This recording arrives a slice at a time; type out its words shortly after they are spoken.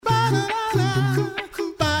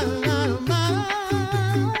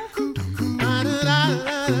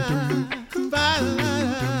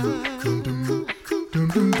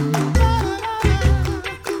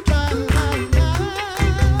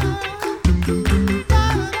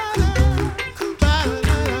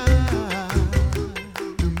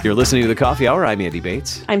You're listening to The Coffee Hour. I'm Andy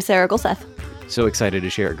Bates. I'm Sarah Gulseth. So excited to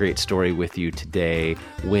share a great story with you today.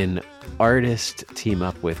 When artists team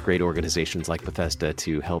up with great organizations like Bethesda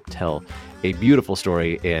to help tell a beautiful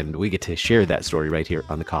story, and we get to share that story right here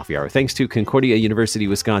on The Coffee Hour. Thanks to Concordia University,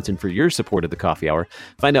 Wisconsin for your support of The Coffee Hour.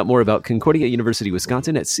 Find out more about Concordia University,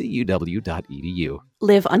 Wisconsin at cuw.edu.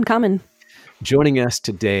 Live uncommon. Joining us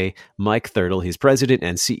today, Mike Thirtle. He's president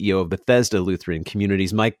and CEO of Bethesda Lutheran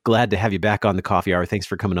Communities. Mike, glad to have you back on The Coffee Hour. Thanks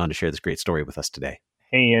for coming on to share this great story with us today.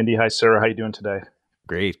 Hey, Andy. Hi, Sarah. How you doing today?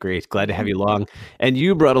 Great. Glad to have you along. And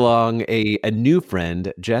you brought along a new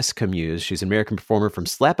friend, Jessica Meuse. She's an American performer from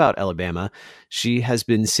Slapout, Alabama. She has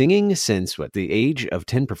been singing since, the age of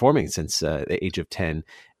 10, performing since the age of 10,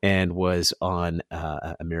 and was on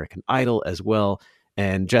American Idol as well.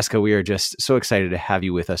 And Jessica, we are just so excited to have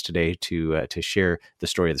you with us today to share the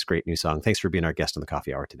story of this great new song. Thanks for being our guest on The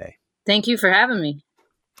Coffee Hour today. Thank you for having me.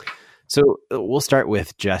 So we'll start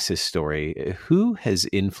with Jess's story. Who has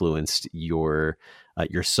influenced your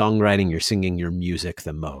songwriting, your singing, your music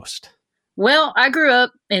the most? Well, I grew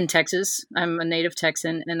up in Texas. I'm a native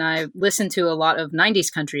Texan, and I listened to a lot of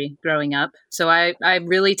 90s country growing up. So I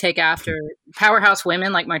really take after powerhouse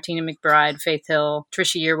women like Martina McBride, Faith Hill,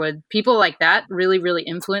 Trisha Yearwood. People like that really, really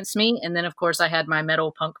influenced me. And then, of course, I had my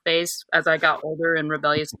metal punk phase as I got older and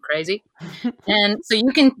rebellious and crazy. And so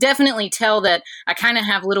you can definitely tell that I kind of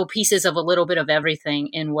have little pieces of a little bit of everything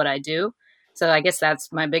in what I do. So I guess that's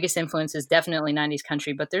my biggest influence is definitely 90s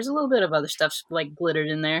country, but there's a little bit of other stuff like glittered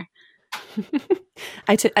in there.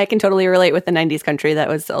 I can totally relate with the 90s country. That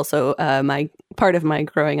was also my part of my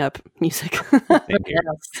growing up music.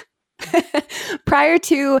 Prior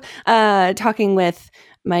to talking with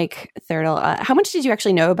Mike Thirtle, how much did you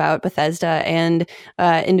actually know about Bethesda and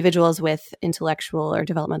individuals with intellectual or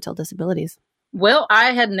developmental disabilities? Well,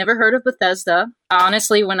 I had never heard of Bethesda.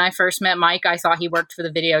 Honestly, when I first met Mike, I thought he worked for the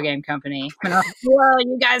video game company. And I was like, whoa,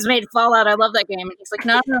 you guys made Fallout. I love that game. And he's like,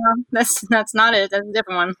 no, that's not it. That's a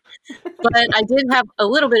different one. But I did have a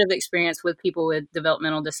little bit of experience with people with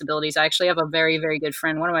developmental disabilities. I actually have a very, very good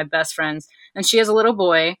friend, one of my best friends, and she has a little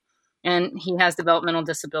boy, and he has developmental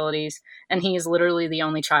disabilities, and he is literally the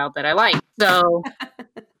only child that I like. So,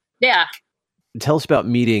 yeah. Tell us about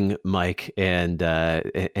meeting Mike and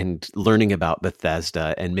learning about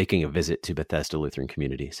Bethesda and making a visit to Bethesda Lutheran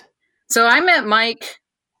Communities. So I met Mike,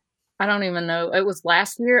 I don't even know, it was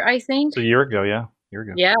last year, I think. It's a year ago, yeah.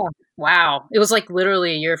 Yeah, wow. It was like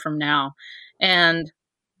literally a year from now. And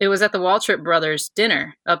it was at the Waltrip Brothers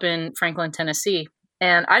dinner up in Franklin, Tennessee.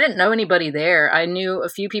 And I didn't know anybody there. I knew a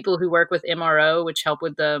few people who work with MRO, which help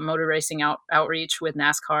with the motor racing outreach with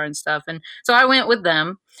NASCAR and stuff. And so I went with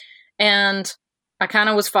them. And I kind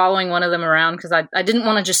of was following one of them around because I didn't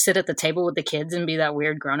want to just sit at the table with the kids and be that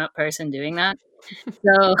weird grown-up person doing that.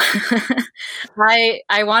 So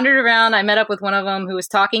I wandered around. I met up with one of them who was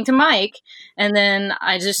talking to Mike, and then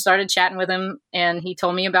I just started chatting with him, and he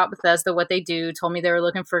told me about Bethesda, what they do, told me they were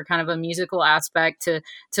looking for kind of a musical aspect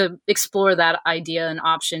to explore that idea and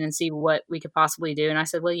option and see what we could possibly do. And I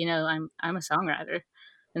said, well, I'm a songwriter,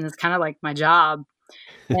 and it's kind of like my job.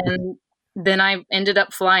 And then I ended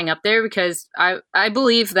up flying up there because I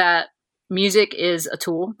believe that music is a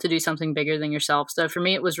tool to do something bigger than yourself. So for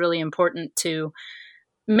me, it was really important to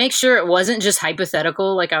make sure it wasn't just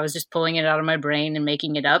hypothetical, like I was just pulling it out of my brain and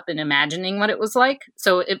making it up and imagining what it was like.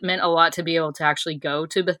 So it meant a lot to be able to actually go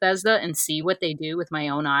to Bethesda and see what they do with my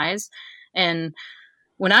own eyes. And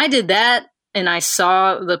when I did that and I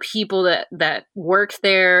saw the people that work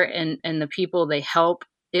there and the people they help,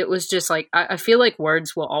 it was just like, I feel like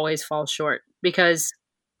words will always fall short because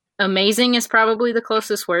amazing is probably the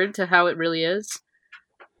closest word to how it really is.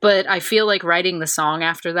 But I feel like writing the song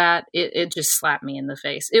after that, it just slapped me in the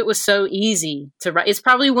face. It was so easy to write. It's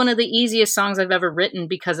probably one of the easiest songs I've ever written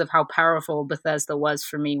because of how powerful Bethesda was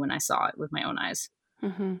for me when I saw it with my own eyes.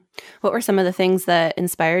 Mm-hmm. What were some of the things that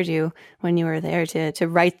inspired you when you were there to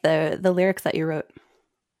write the lyrics that you wrote?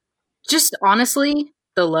 Just honestly,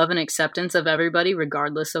 the love and acceptance of everybody,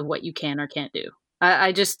 regardless of what you can or can't do.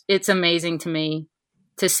 It's amazing to me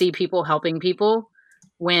to see people helping people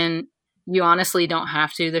when you honestly don't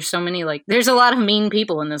have to. There's so many, there's a lot of mean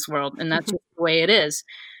people in this world, and that's just the way it is.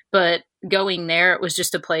 But going there, it was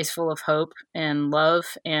just a place full of hope and love.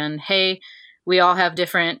 And hey, we all have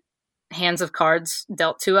different hands of cards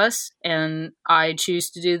dealt to us, and I choose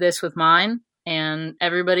to do this with mine. and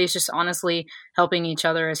everybody's just honestly helping each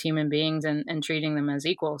other as human beings and treating them as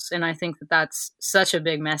equals. And I think that that's such a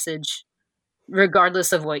big message,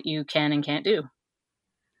 regardless of what you can and can't do.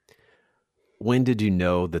 When did you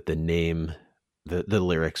know that the name, the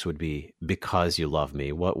lyrics would be "Because You Love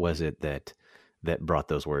Me"? What was it that brought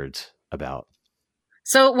those words about?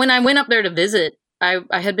 So when I went up there to visit, I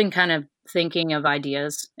had been kind of thinking of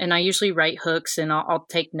ideas, and I usually write hooks, and I'll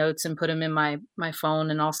take notes and put them in my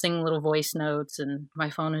phone, and I'll sing little voice notes, and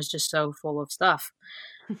my phone is just so full of stuff.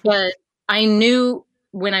 But I knew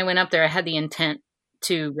when I went up there, I had the intent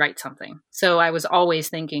to write something. So I was always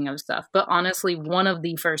thinking of stuff. But honestly, one of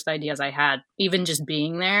the first ideas I had, even just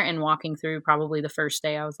being there and walking through probably the first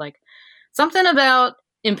day, I was like, something about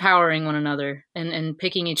empowering one another and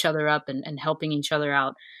picking each other up and helping each other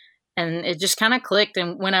out. And it just kind of clicked.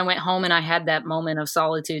 And when I went home and I had that moment of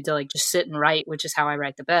solitude to like just sit and write, which is how I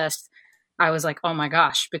write the best, I was like, oh my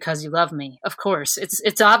gosh, because you love me. Of course.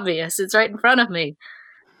 It's obvious. It's right in front of me.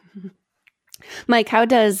 Mike, how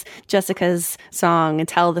does Jessica's song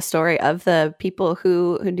tell the story of the people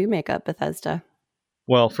who do make up Bethesda?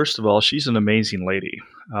 Well, first of all, she's an amazing lady.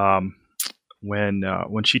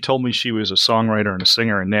 When she told me she was a songwriter and a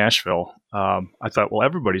singer in Nashville, I thought, well,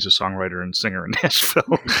 everybody's a songwriter and singer in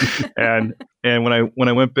Nashville. and when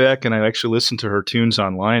I went back and I actually listened to her tunes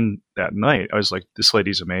online that night, I was like, this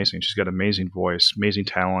lady's amazing. She's got an amazing voice, amazing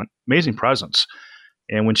talent, amazing presence.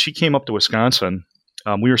 And when she came up to Wisconsin,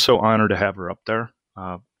 we were so honored to have her up there.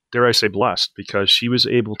 Dare I say blessed, because she was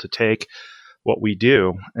able to take what we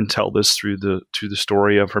do and tell this through the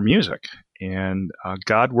story of her music. And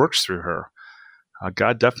God works through her.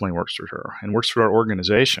 God definitely works through her and works through our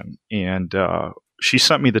organization. And she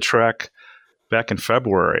sent me the track back in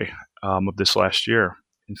February of this last year.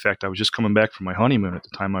 In fact, I was just coming back from my honeymoon at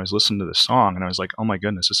the time I was listening to this song, and I was like, oh my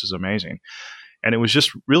goodness, this is amazing. And it was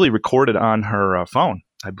just really recorded on her phone,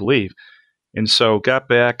 I believe. And so got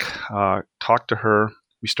back, talked to her.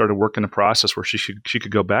 We started working the process where she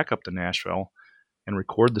could go back up to Nashville and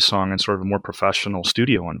record the song in sort of a more professional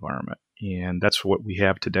studio environment. And that's what we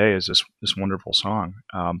have today, is this wonderful song.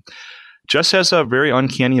 Jess has a very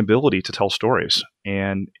uncanny ability to tell stories.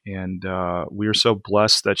 And we are so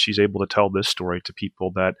blessed that she's able to tell this story to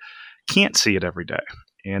people that can't see it every day.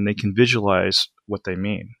 And they can visualize what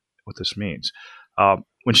this means.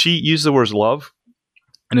 When she used the words love,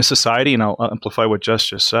 in a society, and I'll amplify what Jess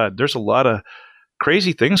just said, there's a lot of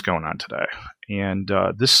crazy things going on today. And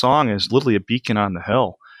this song is literally a beacon on the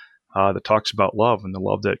hill that talks about love and the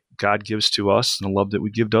love that God gives to us and the love that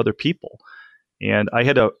we give to other people. And I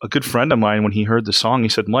had a good friend of mine, when he heard the song, he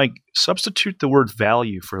said, Mike, substitute the word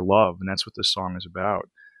value for love. And that's what this song is about.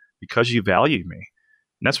 Because you value me.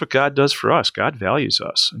 And that's what God does for us. God values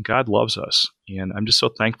us and God loves us. And I'm just so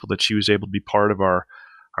thankful that she was able to be part of our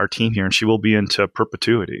team here, and she will be into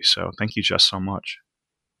perpetuity. So thank you, Jess, so much.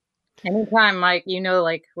 Anytime, Mike.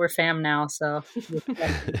 Like we're fam now. So,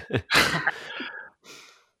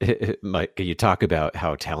 Mike, you talk about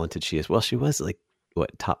how talented she is. Well, she was like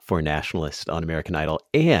top 4 nationalist on American Idol,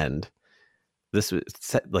 and this was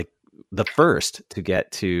like the first to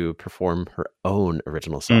get to perform her own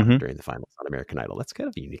original song during the finals on American Idol. That's kind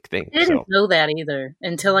of a unique thing. I didn't know that either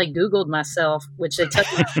until I Googled myself, which they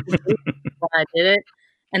took me when I did it.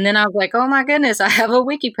 And then I was like, oh my goodness, I have a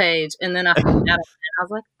wiki page. And then I found out, and I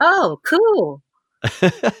was like, oh, cool.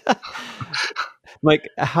 Mike,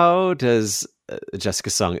 how does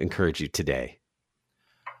Jessica's song encourage you today?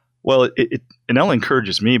 Well, it not only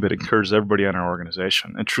encourages me, but it encourages everybody in our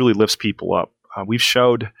organization. It truly lifts people up. We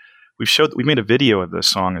made a video of this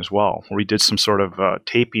song as well, where we did some sort of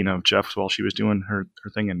taping of Jeff while she was doing her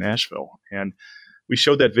thing in Nashville. And we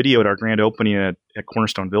showed that video at our grand opening at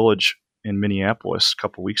Cornerstone Village in Minneapolis a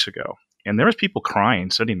couple weeks ago. And there was people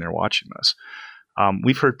crying sitting there watching this.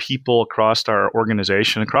 We've heard people across our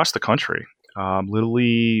organization, across the country,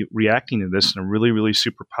 literally reacting to this in a really, really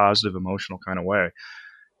super positive, emotional kind of way.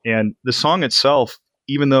 And the song itself,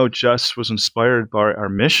 even though Jess was inspired by our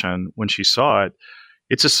mission when she saw it,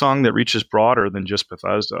 it's a song that reaches broader than just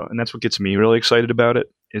Bethesda. And that's what gets me really excited about it,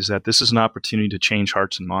 is that this is an opportunity to change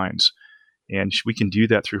hearts and minds. And we can do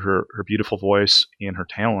that through her beautiful voice and her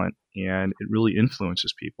talent. And it really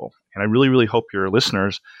influences people. And I really, really hope your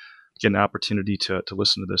listeners get an opportunity to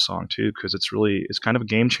listen to this song too, because it's kind of a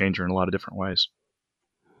game changer in a lot of different ways.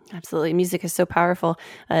 Absolutely. Music is so powerful.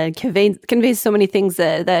 Conveys so many things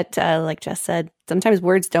that like Jess said, sometimes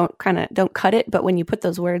words don't cut it, but when you put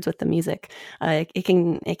those words with the music, it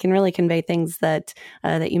can really convey things that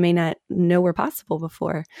you may not know were possible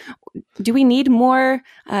before. Do we need more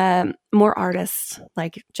artists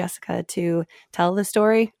like Jessica to tell the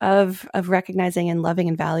story of recognizing and loving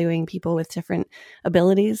and valuing people with different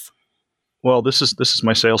abilities? Well, this is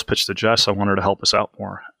my sales pitch to Jess. I want her to help us out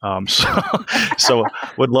more. So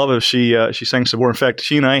would love if she sang some more. In fact,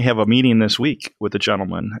 she and I have a meeting this week with a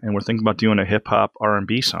gentleman, and we're thinking about doing a hip hop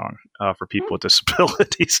R&B song for people with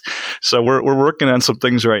disabilities. So we're working on some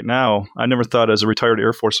things right now. I never thought, as a retired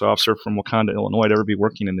Air Force officer from Wakanda, Illinois, I'd ever be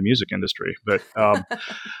working in the music industry. But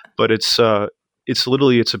but it's a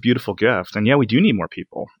beautiful gift, and yeah, we do need more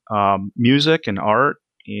people. Music and art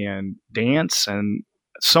and dance and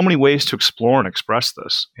so many ways to explore and express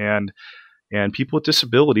this. And people with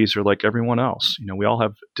disabilities are like everyone else. We all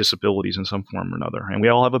have disabilities in some form or another, and we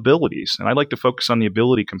all have abilities. And I like to focus on the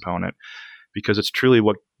ability component because it's truly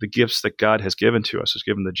what the gifts that God has given to us. It's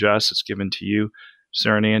given to Jess, it's given to you,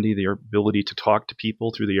 Sarah and Andy, the ability to talk to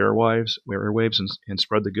people through the airwaves and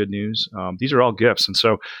spread the good news. These are all gifts. And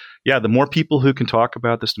so, yeah, the more people who can talk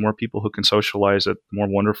about this, the more people who can socialize it, the more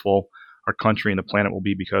wonderful our country and the planet will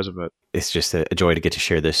be because of it. It's just a joy to get to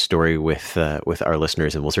share this story with our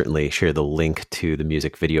listeners, and we'll certainly share the link to the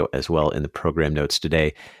music video as well in the program notes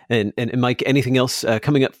today. And Mike, anything else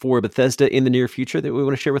coming up for Bethesda in the near future that we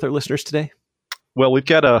want to share with our listeners today? Well, we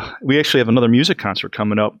actually have another music concert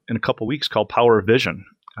coming up in a couple of weeks called Power of Vision.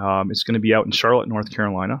 It's going to be out in Charlotte, North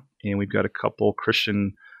Carolina, and we've got a couple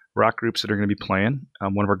Christian rock groups that are going to be playing.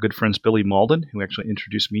 One of our good friends, Billy Malden, who actually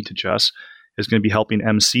introduced me to Jess, is going to be helping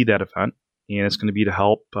MC that event, and it's going to be to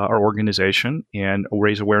help our organization and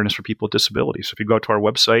raise awareness for people with disabilities. So if you go to our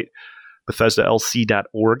website,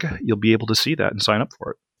 BethesdaLC.org, you'll be able to see that and sign up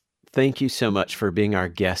for it. Thank you so much for being our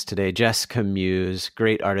guest today. Jessica Meuse,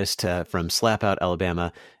 great artist from Slapout,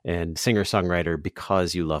 Alabama, and singer-songwriter,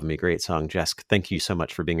 Because You Love Me. Great song. Jess, thank you so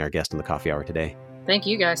much for being our guest on the Coffee Hour today. Thank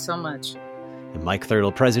you guys so much. And Mike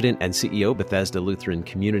Thirtle, President and CEO, Bethesda Lutheran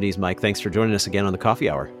Communities. Mike, thanks for joining us again on the Coffee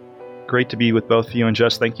Hour. Great to be with both of you. And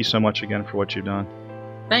Jess, thank you so much again for what you've done.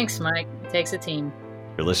 Thanks, Mike. It takes a team.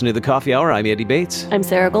 You're listening to The Coffee Hour. I'm Andy Bates. I'm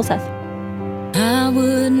Sarah Golseth. I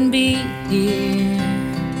wouldn't be here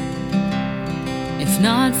if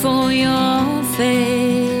not for your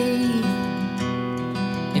faith,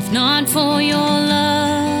 if not for your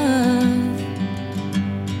love,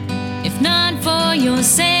 if not for your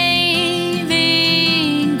saving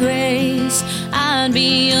grace, I'd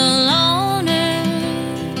be alone,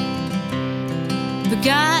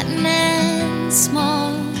 forgotten and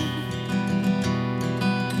small,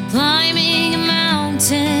 climbing a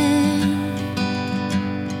mountain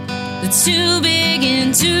that's too big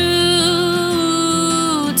and too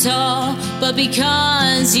tall. But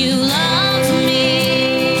because you love me,